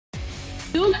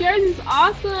Dude, yours is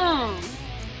awesome.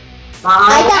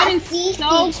 I That got is these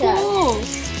so t-shirts. cool.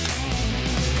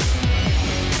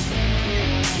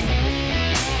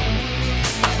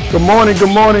 Good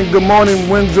morning,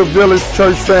 Windsor Village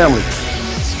Church family.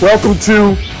 Welcome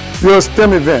to your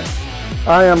STEM event.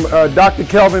 I am Dr.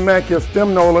 Calvin Mackey of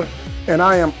STEM Nola, and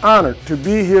I am honored to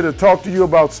be here to talk to you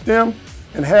about STEM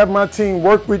and have my team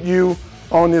work with you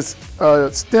on this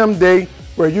STEM day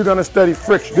where you're going to study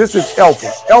friction. This is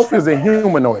Alpha. Alpha is a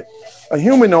humanoid. A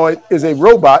humanoid is a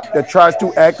robot that tries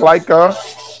to act like a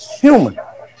human.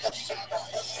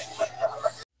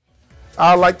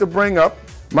 I'd like to bring up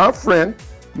my friend,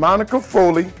 Monica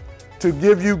Foley, to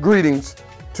give you greetings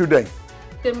today.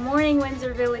 Good morning,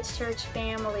 Windsor Village Church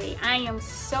family. I am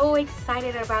so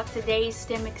excited about today's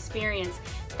STEM experience.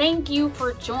 Thank you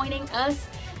for joining us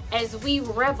as we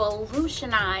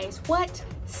revolutionize what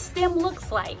STEM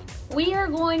looks like. We are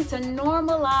going to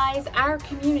normalize our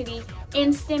community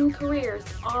in STEM careers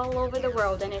all over the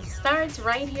world, and it starts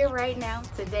right here, right now,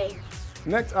 today.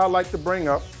 Next, I'd like to bring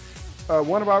up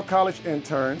one of our college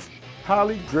interns,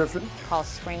 Holly Griffin. Called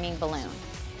Screaming Balloon.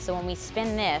 So when we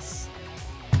spin this,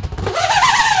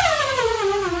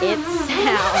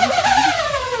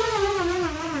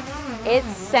 it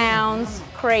sounds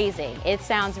crazy. It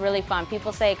sounds really fun.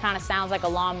 People say it kind of sounds like a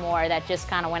lawnmower that just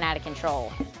kind of went out of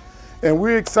control. And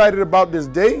we're excited about this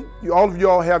day. All of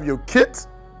y'all have your kits,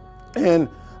 and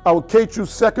our K through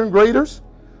second graders,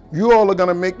 you all are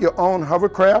gonna make your own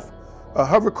hovercraft. A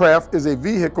hovercraft is a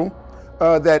vehicle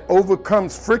that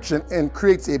overcomes friction and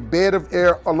creates a bed of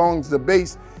air along the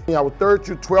base. In our 3rd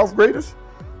through 12th graders,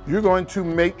 you're going to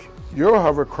make your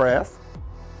hovercraft,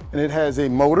 and it has a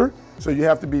motor, so you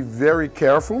have to be very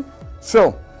careful.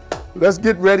 So let's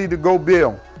get ready to go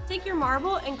build. Take your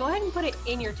marble and go ahead and put it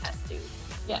in your test tube.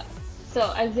 Yeah.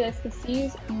 So as you guys can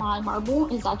see, my marble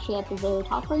is actually at the very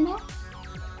top right now.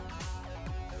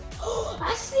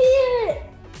 I see it!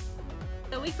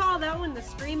 So we call that one the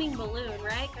screaming balloon,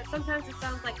 right? Because sometimes it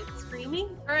sounds like it's screaming.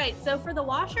 All right, so for the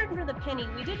washer and for the penny,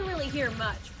 we didn't really hear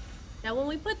much. Now when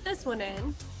we put this one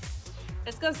in,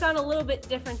 it's gonna sound a little bit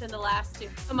different than the last two.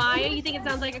 Amaya, you think it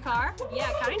sounds like a car? Yeah,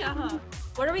 kinda, huh?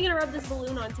 What are we gonna rub this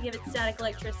balloon on to give it static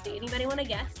electricity? Anybody wanna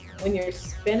guess? When you're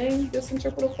spinning the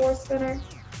centripetal force spinner,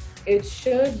 it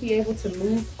should be able to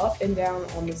move up and down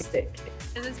on the stick.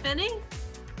 Is it spinning?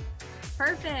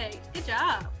 Perfect, good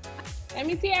job. Let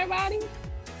me see everybody.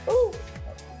 Ooh.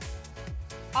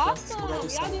 Awesome.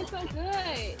 Y'all did so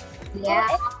good.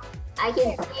 Yeah, I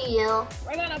can see you.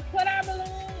 We're gonna put our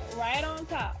balloon right on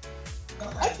top.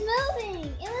 It's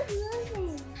moving. It was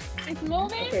moving. It's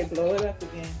moving. Okay, blow it up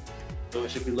again. So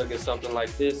it should be looking something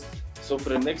like this. So for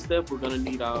the next step, we're gonna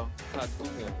need our hot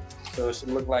glue. So it should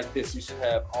look like this. You should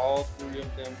have all 3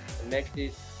 of them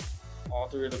connected, all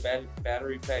 3 of the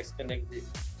battery packs connected.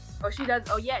 Oh, she does.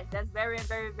 Oh, yes, that's very,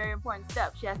 very, very important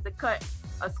step. She has to cut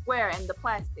a square in the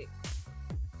plastic.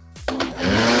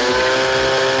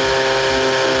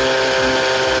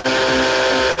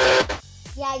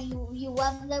 Yeah, you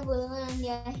rub the balloon on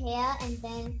your hair, and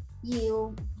then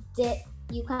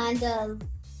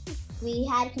we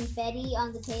had confetti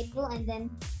on the table, and then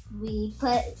we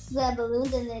put the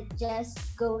balloons, and it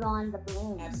just goes on the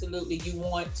balloon. Absolutely, you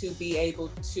want to be able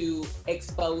to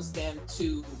expose them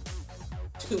to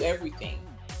everything,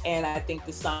 and I think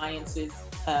the science is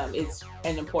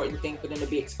an important thing for them to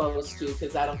be exposed to,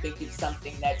 because I don't think it's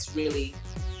something that's really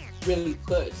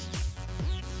pushed.